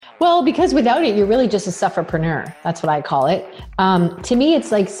Well, because without it, you're really just a sufferpreneur. That's what I call it. To me,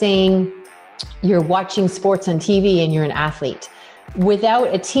 it's like saying you're watching sports on TV and you're an athlete.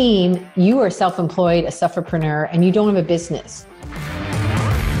 Without a team, you are self-employed, a sufferpreneur, and you don't have a business.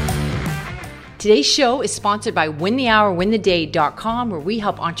 Today's show is sponsored by winthehourwintheday.com, where we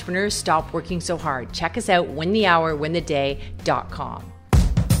help entrepreneurs stop working so hard. Check us out, winthehourwintheday.com.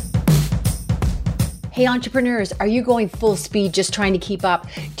 Hey entrepreneurs, are you going full speed just trying to keep up?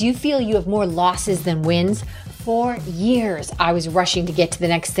 Do you feel you have more losses than wins? For years, I was rushing to get to the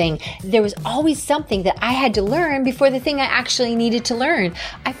next thing. There was always something that I had to learn before the thing I actually needed to learn.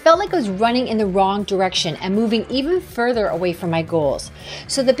 I felt like I was running in the wrong direction and moving even further away from my goals.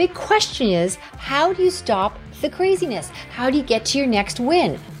 So the big question is, how do you stop the craziness? How do you get to your next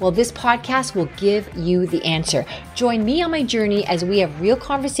win? Well, this podcast will give you the answer. Join me on my journey as we have real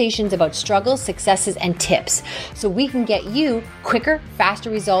conversations about struggles, successes, and tips so we can get you quicker,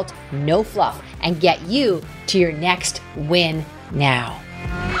 faster results, no fluff, and get you to your next win now.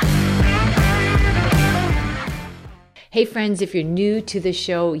 Hey friends, if you're new to the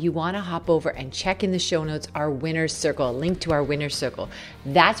show, you want to hop over and check in the show notes our Winner's Circle, a link to our Winner's Circle.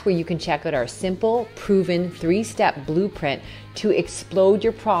 That's where you can check out our simple, proven 3-step blueprint to explode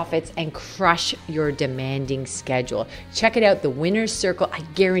your profits and crush your demanding schedule. Check it out, the Winner's Circle. I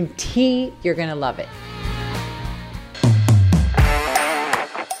guarantee you're going to love it.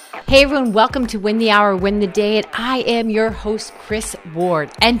 Hey everyone, welcome to Win the Hour, Win the Day, and I am your host, Chris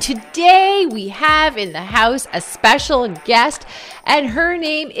Ward. And today we have in the house a special guest, and her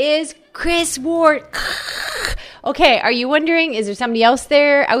name is Chris Ward. Okay, are you wondering, is there somebody else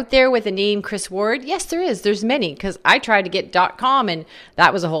out there with a name Chris Ward? Yes, there is. There's many, because I tried to get .com and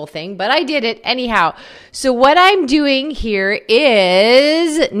that was a whole thing, but I did it anyhow. So what I'm doing here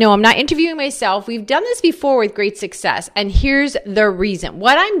is, no, I'm not interviewing myself. We've done this before with great success, and here's the reason.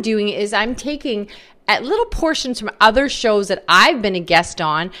 What I'm doing is I'm taking at little portions from other shows that I've been a guest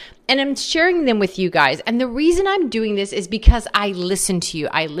on, and I'm sharing them with you guys. And the reason I'm doing this is because I listen to you.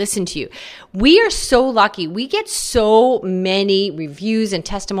 We are so lucky. We get so many reviews and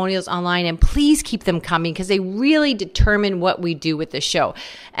testimonials online, and please keep them coming because they really determine what we do with the show.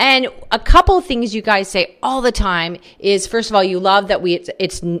 And a couple of things you guys say all the time is, first of all, you love that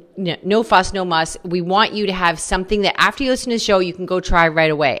it's no fuss, no muss. We want you to have something that after you listen to the show, you can go try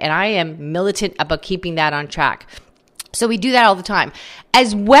right away. And I am militant about keeping that on track. So we do that all the time.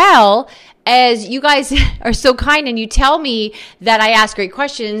 As well as you guys are so kind and you tell me that I ask great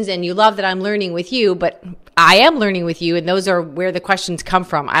questions and you love that I'm learning with you, but I am learning with you, and those are where the questions come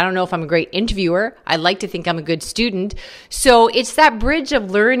from. I don't know if I'm a great interviewer. I like to think I'm a good student. So it's that bridge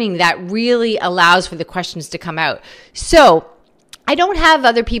of learning that really allows for the questions to come out. So I don't have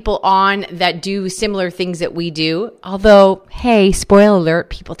other people on that do similar things that we do. Although, hey, spoiler alert,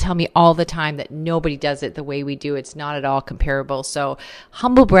 people tell me all the time that nobody does it the way we do. It's not at all comparable. So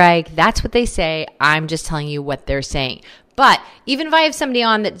humble brag, that's what they say. I'm just telling you what they're saying. But even if I have somebody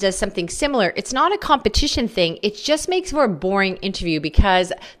on that does something similar, it's not a competition thing. It just makes for a boring interview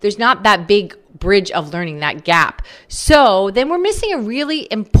because there's not that big bridge of learning, that gap. So then we're missing a really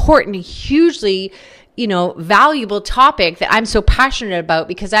important, hugely valuable topic that I'm so passionate about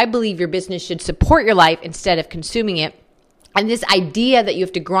because I believe your business should support your life instead of consuming it. And this idea that you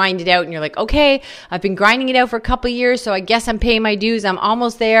have to grind it out and you're like, okay, I've been grinding it out for a couple of years, so I guess I'm paying my dues. I'm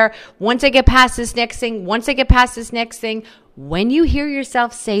almost there. Once I get past this next thing, when you hear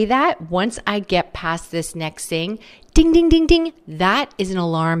yourself say that, once I get past this next thing, ding, ding, ding, ding, that is an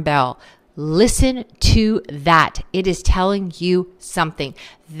alarm bell. Listen to that. It is telling you something.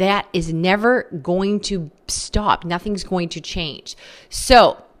 That is never going to stop. Nothing's going to change.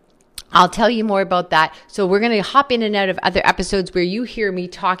 So I'll tell you more about that. So we're going to hop in and out of other episodes where you hear me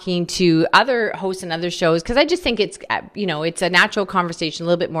talking to other hosts and other shows because I just think it's, it's a natural conversation, a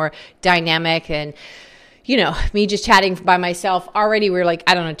little bit more dynamic and me just chatting by myself. Already we're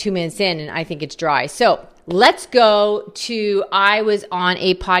 2 minutes in and I think it's dry. So let's go to, I was on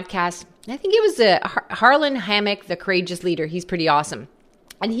a podcast. I think it was Harlan Hammock, the Courageous Leader. He's pretty awesome.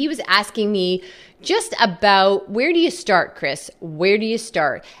 And he was asking me just about where do you start, Chris? Where do you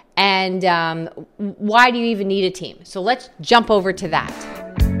start? And why do you even need a team? So let's jump over to that.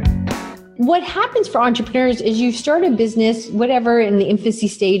 What happens for entrepreneurs is you start a business, whatever, in the infancy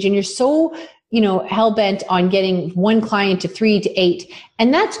stage, and you're so, hell-bent on getting one client to 3 to 8.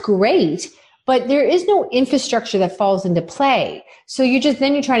 And that's great. but there is no infrastructure that falls into play. So you're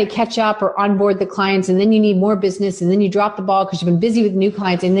trying to catch up or onboard the clients, and then you need more business, and then you drop the ball because you've been busy with new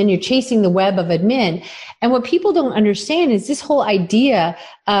clients, and then you're chasing the web of admin. And what people don't understand is this whole idea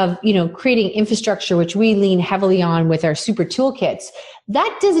of, creating infrastructure, which we lean heavily on with our super toolkits.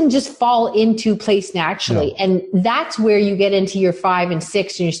 That doesn't just fall into place naturally. No. And that's where you get into your 5 and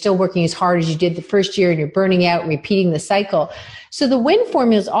 6, and you're still working as hard as you did the first year, and you're burning out and repeating the cycle. So the WIN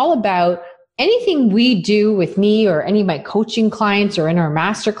formula is all about anything we do with me or any of my coaching clients or in our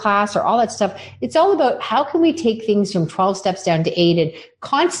masterclass or all that stuff. It's all about how can we take things from 12 steps down to 8 and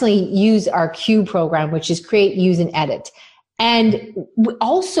constantly use our Q program, which is create, use, and edit. And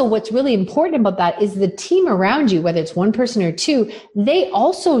also what's really important about that is the team around you, whether it's one person or two, they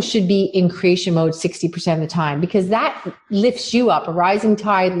also should be in creation mode 60% of the time, because that lifts you up. A rising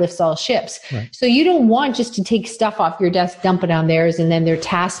tide lifts all ships. Right. So you don't want just to take stuff off your desk, dump it on theirs, and then they're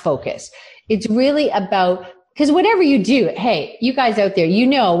task focused. It's really about, because whatever you do, hey, you guys out there,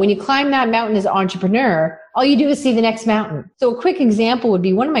 when you climb that mountain as an entrepreneur, all you do is see the next mountain. So a quick example would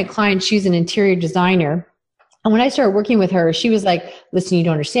be one of my clients, she's an interior designer. And when I started working with her, she was like, listen, you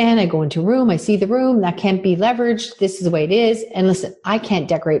don't understand. I go into a room, I see the room, that can't be leveraged. This is the way it is. And listen, I can't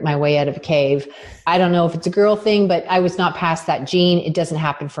decorate my way out of a cave. I don't know if it's a girl thing, but I was not past that gene. It doesn't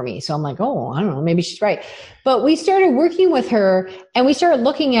happen for me. So I'm like, oh, I don't know, maybe she's right. But we started working with her, and we started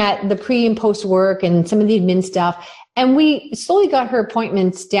looking at the pre and post work and some of the admin stuff. And we slowly got her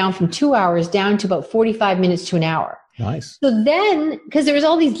appointments down from 2 hours down to about 45 minutes to an hour. Nice. So then, because there was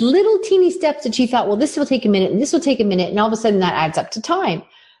all these little teeny steps that she thought, well, this will take a minute and this will take a minute. And all of a sudden that adds up to time.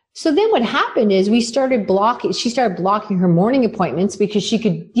 So then what happened is she started blocking her morning appointments because she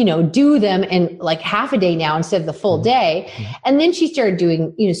could, do them in like half a day now instead of the full day. Mm-hmm. And then she started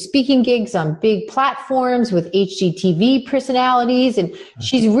doing, speaking gigs on big platforms with HGTV personalities. And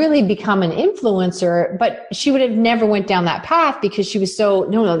she's really become an influencer, but she would have never went down that path because she was so,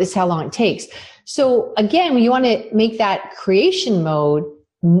 no, this is how long it takes. So again, when you want to make that creation mode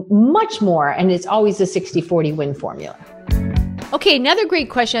much more, and it's always a 60-40 WIN formula. Okay, another great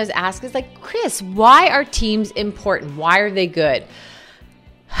question I was asked is like, Chris, why are teams important? Why are they good?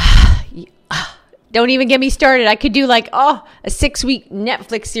 Don't even get me started. I could do a 6-week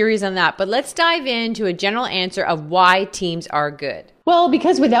Netflix series on that. But let's dive into a general answer of why teams are good. Well,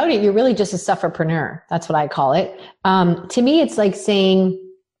 because without it, you're really just a sufferpreneur. That's what I call it. To me, it's like saying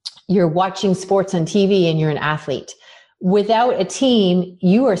you're watching sports on TV and you're an athlete. Without a team,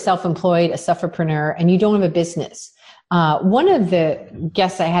 you are self-employed, a sufferpreneur, and you don't have a business. One of the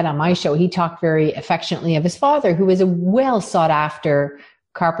guests I had on my show, he talked very affectionately of his father, who was a well sought after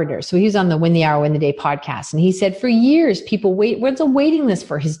carpenter. So he was on the Win the Hour, Win the Day podcast. And he said for years, people what's a waiting list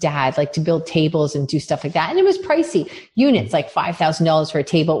for his dad, like to build tables and do stuff like that. And it was pricey units, like $5,000 for a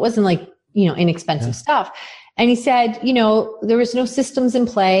table. It wasn't like, inexpensive stuff. And he said, there was no systems in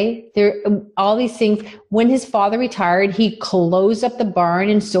play. All these things. When his father retired, he closed up the barn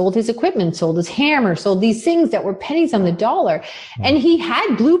and sold his equipment, sold his hammer, sold these things that were pennies on the dollar. And he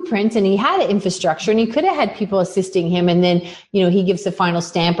had blueprints and he had infrastructure, and he could have had people assisting him. And then, he gives the final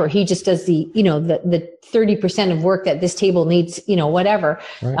stamp, or he just does the 30% of work that this table needs, whatever.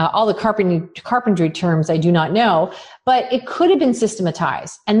 Right. All the carpentry terms I do not know, but it could have been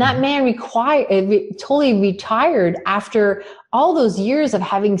systematized. And that man totally retired after all those years of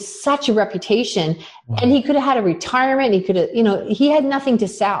having such a reputation. Wow. And he could have had a retirement. He could have, he had nothing to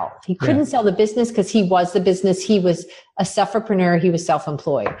sell. He couldn't sell the business because he was the business. He was a sufferpreneur. He was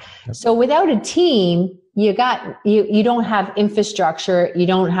self-employed. Yep. So without a team, you don't have infrastructure. You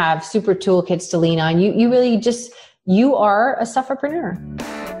don't have super toolkits to lean on. You are a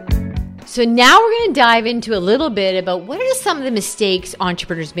sufferpreneur. So now we're going to dive into a little bit about what are some of the mistakes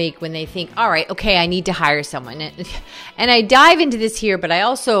entrepreneurs make when they think, all right, okay, I need to hire someone. And I dive into this here, but I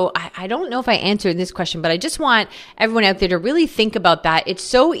don't know if I answered this question, but I just want everyone out there to really think about that. It's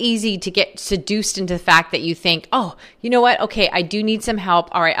so easy to get seduced into the fact that you think, oh, you know what? Okay, I do need some help.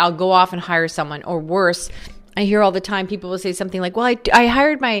 All right, I'll go off and hire someone. Or worse, I hear all the time people will say something like, well, I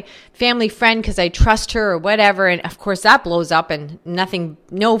hired my family friend because I trust her or whatever. And of course that blows up, and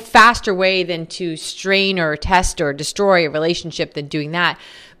no faster way than to strain or test or destroy a relationship than doing that.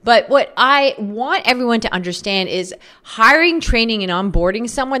 But what I want everyone to understand is hiring, training, and onboarding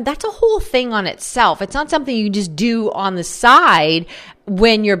someone, that's a whole thing on itself. It's not something you just do on the side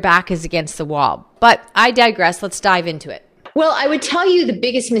when your back is against the wall. But I digress. Let's dive into it. Well, I would tell you the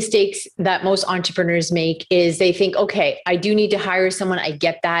biggest mistakes that most entrepreneurs make is they think, okay, I do need to hire someone. I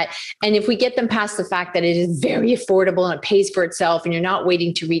get that. And if we get them past the fact that it is very affordable and it pays for itself and you're not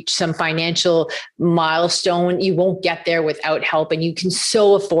waiting to reach some financial milestone, you won't get there without help. And you can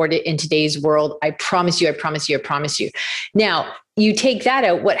so afford it in today's world. I promise you, I promise you, I promise you. Now, you take that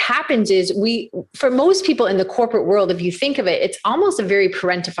out. What happens is for most people in the corporate world, if you think of it, it's almost a very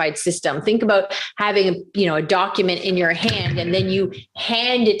parentified system. Think about having a document in your hand and then you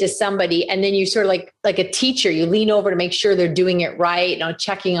hand it to somebody and then you sort of like a teacher, you lean over to make sure they're doing it right,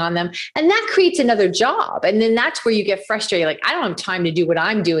 checking on them. And that creates another job. And then that's where you get frustrated. Like, I don't have time to do what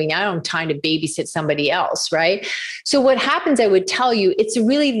I'm doing. I don't have time to babysit somebody else. Right. So what happens, I would tell you, it's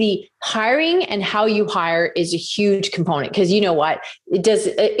really the hiring and how you hire is a huge component. Because you know what? It does.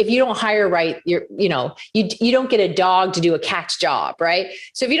 If you don't hire right, you don't get a dog to do a cat's job, right?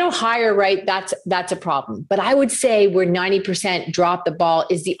 So if you don't hire right, that's a problem. But I would say where 90% drop the ball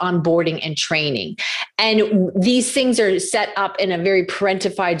is the onboarding and training. And these things are set up in a very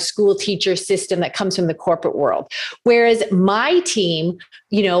parentified school teacher system that comes from the corporate world. Whereas my team,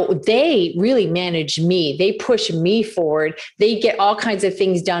 they really manage me. They push me forward. They get all kinds of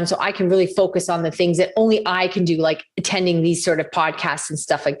things done so I can really focus on the things that only I can do, like attending these sort of podcasts and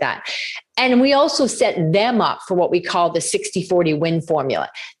stuff like that. And we also set them up for what we call the 60-40 win formula,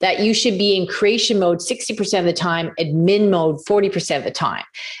 that you should be in creation mode 60% of the time, admin mode 40% of the time.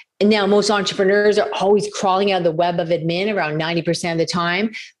 And now most entrepreneurs are always crawling out of the web of admin around 90% of the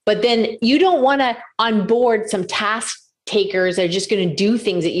time. But then you don't want to onboard some task takers that are just going to do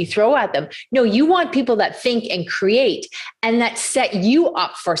things that you throw at them. No, you want people that think and create and that set you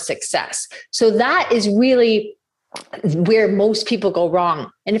up for success. So that is really where most people go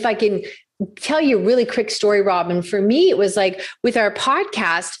wrong. And if I can tell you a really quick story, Robin, for me, it was like with our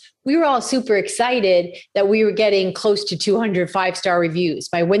podcast, we were all super excited that we were getting close to 200 5-star reviews.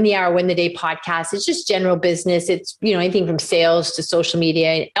 My Win the Hour, Win the Day podcast, it's just general business. It's, anything from sales to social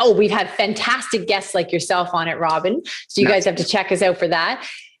media. Oh, we've had fantastic guests like yourself on it, Robin. So you guys have to check us out for that.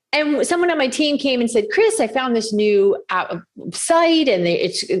 And someone on my team came and said, Chris, I found this new site and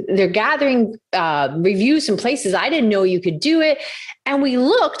they're gathering reviews from places I didn't know you could do it. And we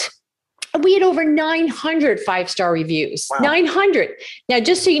looked. We had over 900 5-star reviews. Wow. 900. Now,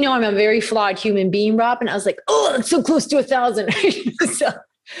 just so you know, I'm a very flawed human being, Robin. I was like, oh, it's so close to 1,000.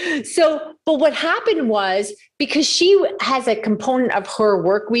 But what happened was, because she has a component of her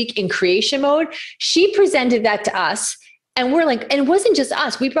work week in creation mode, she presented that to us. And we're like, and it wasn't just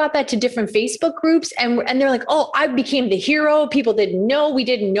us. We brought that to different Facebook groups and they're like, oh, I became the hero. People didn't know. We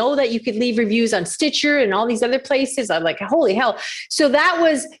didn't know that you could leave reviews on Stitcher and all these other places. I'm like, holy hell. So that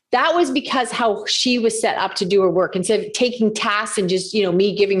was because how she was set up to do her work. Instead of taking tasks and just,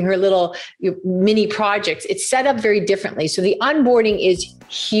 me giving her little mini projects, it's set up very differently. So the onboarding is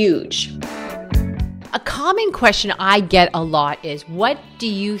huge. A common question I get a lot is, what do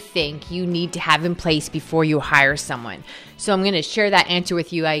you think you need to have in place before you hire someone? So I'm going to share that answer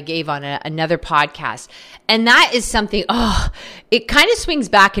with you I gave on another podcast. And that is something, it kind of swings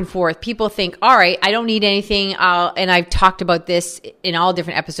back and forth. People think, all right, I don't need anything. And I've talked about this in all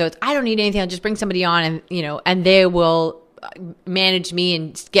different episodes. I don't need anything. I'll just bring somebody on and they will manage me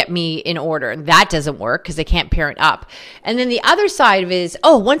and get me in order. That doesn't work because they can't parent up. And then the other side of it is,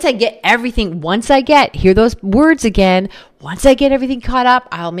 once I get hear those words again, once I get everything caught up,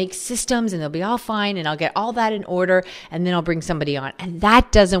 I'll make systems and they'll be all fine and I'll get all that in order and then I'll bring somebody on. And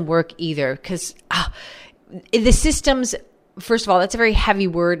that doesn't work either because the systems, first of all, that's a very heavy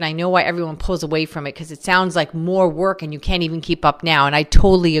word, and I know why everyone pulls away from it because it sounds like more work and you can't even keep up now, and I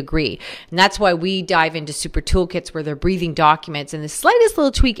totally agree. And that's why we dive into super toolkits where they're breathing documents, and the slightest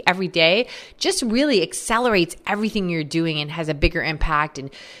little tweak every day just really accelerates everything you're doing and has a bigger impact and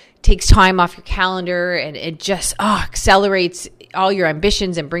takes time off your calendar, and it just accelerates all your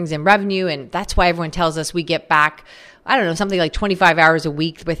ambitions and brings in revenue. And that's why everyone tells us we get back, I don't know, something like 25 hours a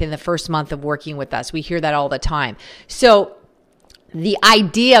week within the first month of working with us. We hear that all the time. So the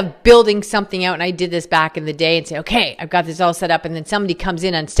idea of building something out, and I did this back in the day and say, okay, I've got this all set up. And then somebody comes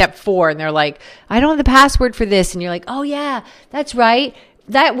in on step 4 and they're like, I don't have the password for this. And you're like, oh yeah, that's right.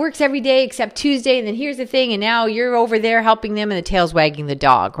 That works every day except Tuesday. And then here's the thing. And now you're over there helping them and the tail's wagging the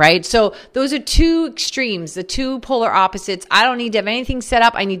dog, right? So those are two extremes, the two polar opposites. I don't need to have anything set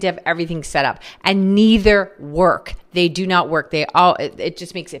up. I need to have everything set up, and neither work. They do not work. It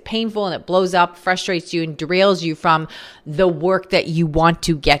just makes it painful and it blows up, frustrates you and derails you from the work that you want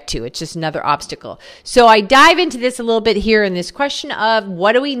to get to. It's just another obstacle. So I dive into this a little bit here in this question of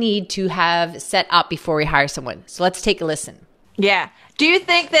what do we need to have set up before we hire someone? So let's take a listen. Yeah. Do you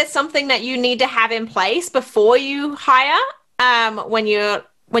think there's something that you need to have in place before you hire? when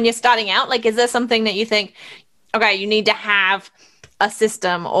you're starting out? Like, is there something that you think, okay, you need to have a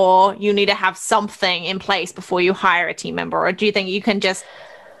system or you need to have something in place before you hire a team member? Or do you think you can just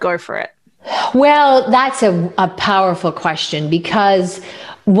go for it? Well, that's a powerful question, because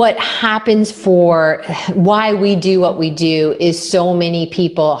what happens for why we do what we do is so many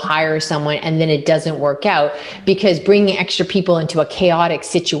people hire someone and then it doesn't work out, because bringing extra people into a chaotic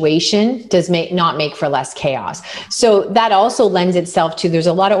situation does not make for less chaos. So that also lends itself to, there's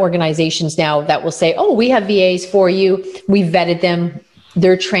a lot of organizations now that will say, oh, we have VAs for you. We vetted them.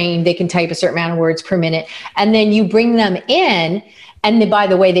 They're trained. They can type a certain amount of words per minute. And then you bring them in. And then, by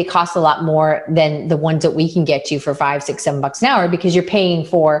the way, they cost a lot more than the ones that we can get you for $5, $6, $7 an hour, because you're paying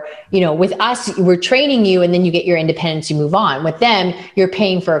for, with us, we're training you and then you get your independence, you move on. With them, you're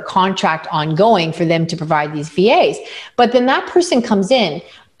paying for a contract ongoing for them to provide these VAs. But then that person comes in.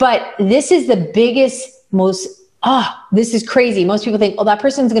 But this is the biggest, this is crazy. Most people think, oh, that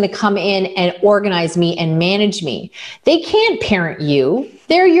person's going to come in and organize me and manage me. They can't parent you.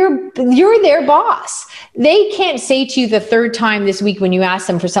 You're their boss. They can't say to you the third time this week when you ask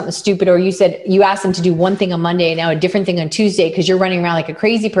them for something stupid, or you asked them to do one thing on Monday and now a different thing on Tuesday because you're running around like a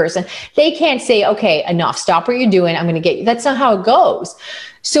crazy person. They can't say, okay, enough, stop what you're doing. I'm going to get you. That's not how it goes.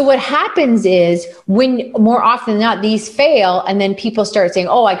 So what happens is, when more often than not, these fail, and then people start saying,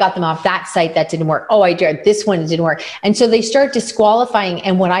 oh, I got them off that site, that didn't work. Oh, I did this one, didn't work. And so they start disqualifying,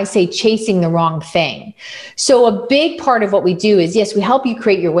 and what I say, chasing the wrong thing. So a big part of what we do is, yes, we help you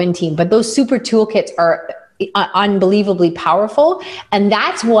create your win team, but those super toolkits are unbelievably powerful. And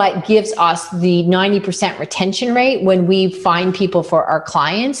that's what gives us the 90% retention rate when we find people for our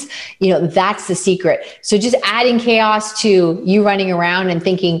clients. That's the secret. So just adding chaos to you running around and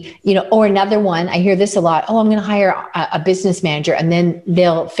thinking, or another one, I hear this a lot. Oh, I'm going to hire a business manager and then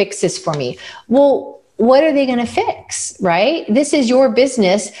they'll fix this for me. Well, what are they going to fix, right? This is your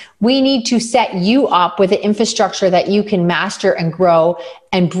business. We need to set you up with an infrastructure that you can master and grow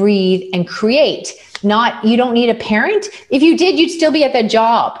and breathe and create. You don't need a parent. If you did, you'd still be at that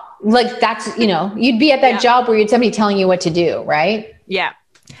job. Like you'd be at that job where you'd somebody telling you what to do, right? Yeah.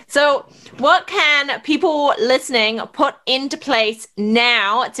 So what can people listening put into place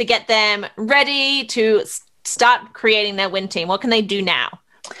now to get them ready to start creating their win team? What can they do now?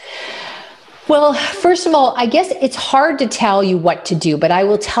 Well, first of all, I guess it's hard to tell you what to do, but I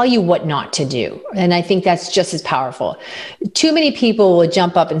will tell you what not to do. And I think that's just as powerful. Too many people will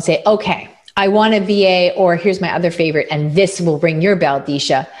jump up and say, okay, I want a VA, or here's my other favorite, and this will ring your bell,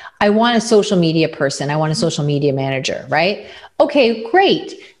 Disha. I want a social media person. I want a social media manager, right? Okay,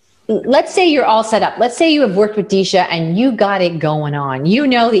 great. Let's say you're all set up. Let's say you have worked with Disha and you got it going on. You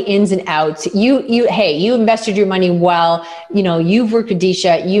know the ins and outs. You invested your money well. You've worked with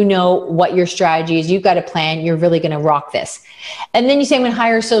Disha. You know what your strategy is. You've got a plan. You're really going to rock this. And then you say, I'm going to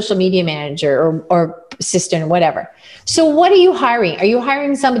hire a social media manager or assistant or whatever. So what are you hiring? Are you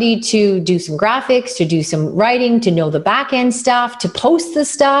hiring somebody to do some graphics, to do some writing, to know the back end stuff, to post the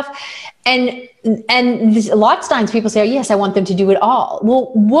stuff? And a lot of times people say, oh, yes, I want them to do it all.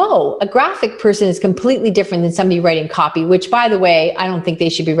 Well, whoa, a graphic person is completely different than somebody writing copy, which, by the way, I don't think they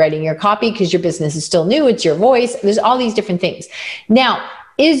should be writing your copy because your business is still new. It's your voice. There's all these different things. Now,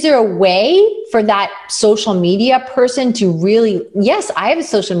 is there a way for that social media person to really, yes, I have a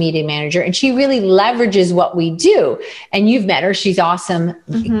social media manager and she really leverages what we do. And you've met her. She's awesome.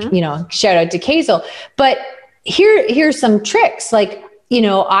 Mm-hmm. Shout out to Kazel. But here's some tricks. Like,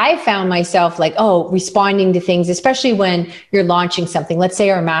 I found myself responding to things, especially when you're launching something. Let's say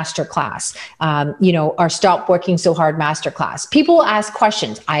our masterclass, our Stop Working So Hard masterclass. People will ask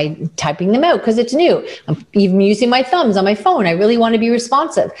questions. I'm typing them out because it's new. I'm even using my thumbs on my phone. I really want to be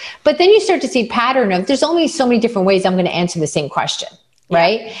responsive. But then you start to see pattern of there's only so many different ways I'm going to answer the same question.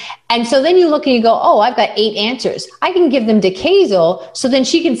 Right. Yeah. And so then you look and you go, oh, I've got 8 answers. I can give them to Kazel so then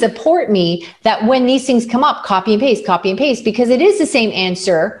she can support me that when these things come up, copy and paste, because it is the same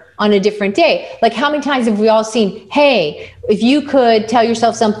answer on a different day. Like, how many times have we all seen, hey, if you could tell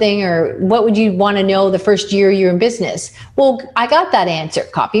yourself something, or what would you want to know the first year you're in business? Well, I got that answer,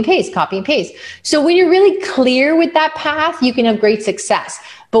 copy and paste. So when you're really clear with that path, you can have great success.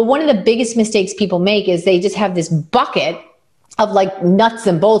 But one of the biggest mistakes people make is they just have this bucket of like nuts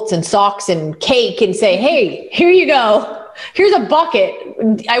and bolts and socks and cake and say, hey, here you go. Here's a bucket.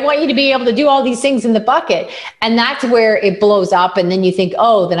 I want you to be able to do all these things in the bucket. And that's where it blows up. And then you think,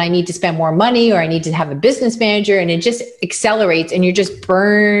 oh, then I need to spend more money, or I need to have a business manager. And it just accelerates and you're just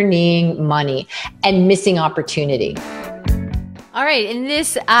burning money and missing opportunity. All right, in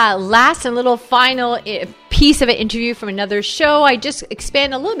this last and little final piece of an interview from another show, I just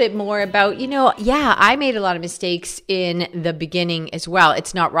expand a little bit more about, I made a lot of mistakes in the beginning as well.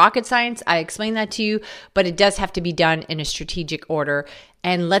 It's not rocket science. I explained that to you, but it does have to be done in a strategic order.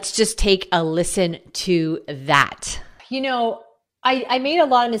 And let's just take a listen to that. I made a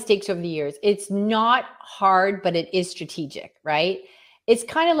lot of mistakes over the years. It's not hard, but it is strategic, right? It's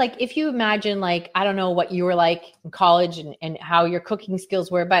kind of like if you imagine, I don't know what you were like in college and how your cooking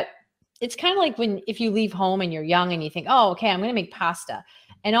skills were, but it's kind of like if you leave home and you're young and you think, oh, okay, I'm going to make pasta.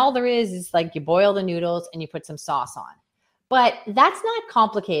 And all there is you boil the noodles and you put some sauce on. But that's not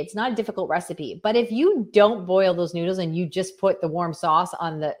complicated. It's not a difficult recipe. But if you don't boil those noodles and you just put the warm sauce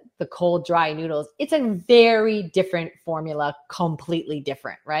on the cold, dry noodles, it's a very different formula, completely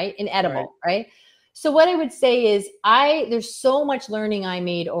different, right? Inedible, right? So what I would say is there's so much learning I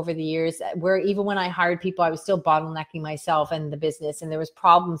made over the years where even when I hired people, I was still bottlenecking myself and the business, and there was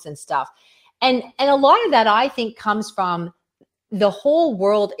problems and stuff. And a lot of that I think comes from the whole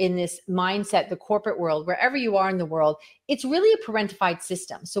world in this mindset, the corporate world, wherever you are in the world, it's really a parentified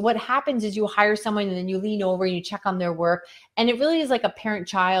system. So what happens is you hire someone and then you lean over and you check on their work. And it really is like a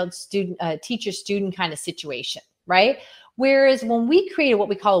parent-child, student, teacher-student kind of situation, right? Whereas when we created what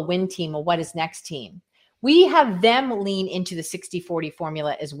we call a win team, or what is next team, we have them lean into the 60-40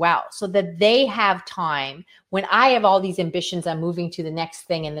 formula as well, so that they have time. When I have all these ambitions, I'm moving to the next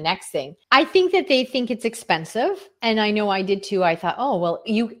thing and the next thing. I think that they think it's expensive. And I know I did too. I thought, oh, well,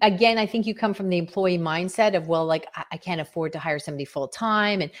 I think you come from the employee mindset of, well, I can't afford to hire somebody full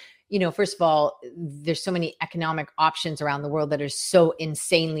time. And, first of all, there's so many economic options around the world that are so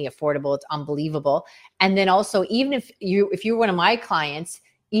insanely affordable. It's unbelievable. And then also, even if you're one of my clients,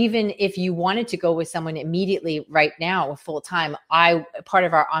 even if you wanted to go with someone immediately right now, full time, part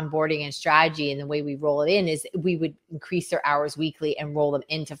of our onboarding and strategy and the way we roll it in is we would increase their hours weekly and roll them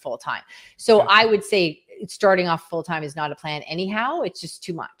into full time. So I would say starting off full time is not a plan anyhow. It's just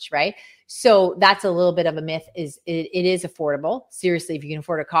too much, right? So that's a little bit of a myth. It is affordable. Seriously, if you can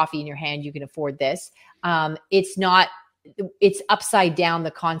afford a coffee in your hand, you can afford this. It's upside down.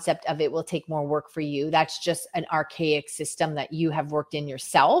 The concept of it will take more work for you. That's just an archaic system that you have worked in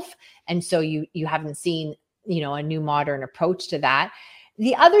yourself. And so you haven't seen, a new modern approach to that.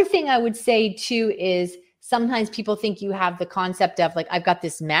 The other thing I would say too is sometimes people think you have the concept of I've got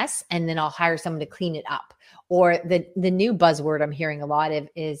this mess and then I'll hire someone to clean it up. Or the new buzzword I'm hearing a lot of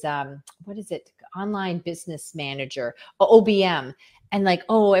is, what is it? Online business manager, or OBM. And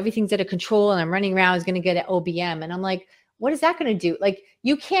everything's out of control and I'm running around, is going to get an OBM. And I'm like, what is that going to do?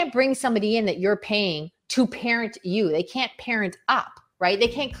 You can't bring somebody in that you're paying to parent you. They can't parent up, right? They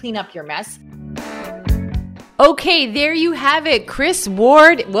can't clean up your mess. Okay, there you have it. Chris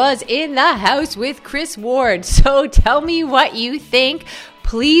Ward was in the house with Chris Ward. So tell me what you think.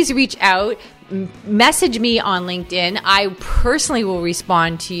 Please reach out. Message me on LinkedIn. I personally will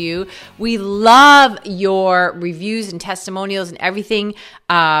respond to you. We love your reviews and testimonials and everything,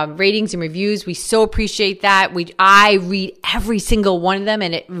 ratings and reviews. We so appreciate that. I read every single one of them,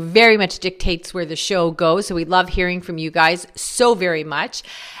 and it very much dictates where the show goes. So we love hearing from you guys so very much.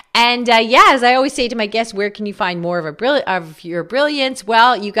 And as I always say to my guests, where can you find more of your brilliance?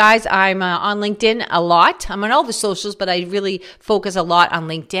 Well, you guys, I'm on LinkedIn a lot. I'm on all the socials, but I really focus a lot on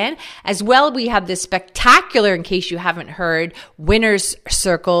LinkedIn. As well, we have this spectacular, in case you haven't heard, Winner's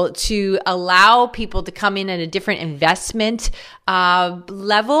Circle to allow people to come in at a different investment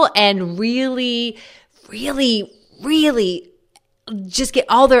level and really just get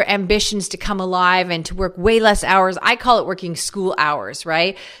all their ambitions to come alive and to work way less hours. I call it working school hours,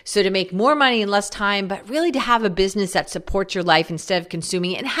 right? So to make more money in less time, but really to have a business that supports your life instead of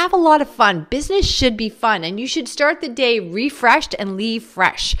consuming it, and have a lot of fun. Business should be fun, and you should start the day refreshed and leave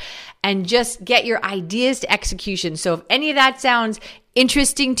fresh, and just get your ideas to execution. So if any of that sounds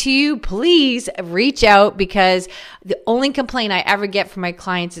interesting to you, please reach out, because the only complaint I ever get from my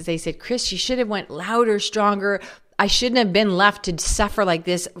clients is they said, Chris, you should have went louder, stronger. I shouldn't have been left to suffer like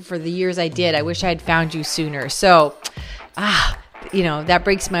this for the years I did. I wish I had found you sooner. So, that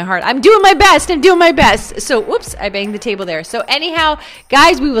breaks my heart. I'm doing my best. So, whoops, I banged the table there. So anyhow,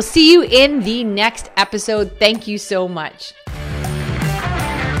 guys, we will see you in the next episode. Thank you so much.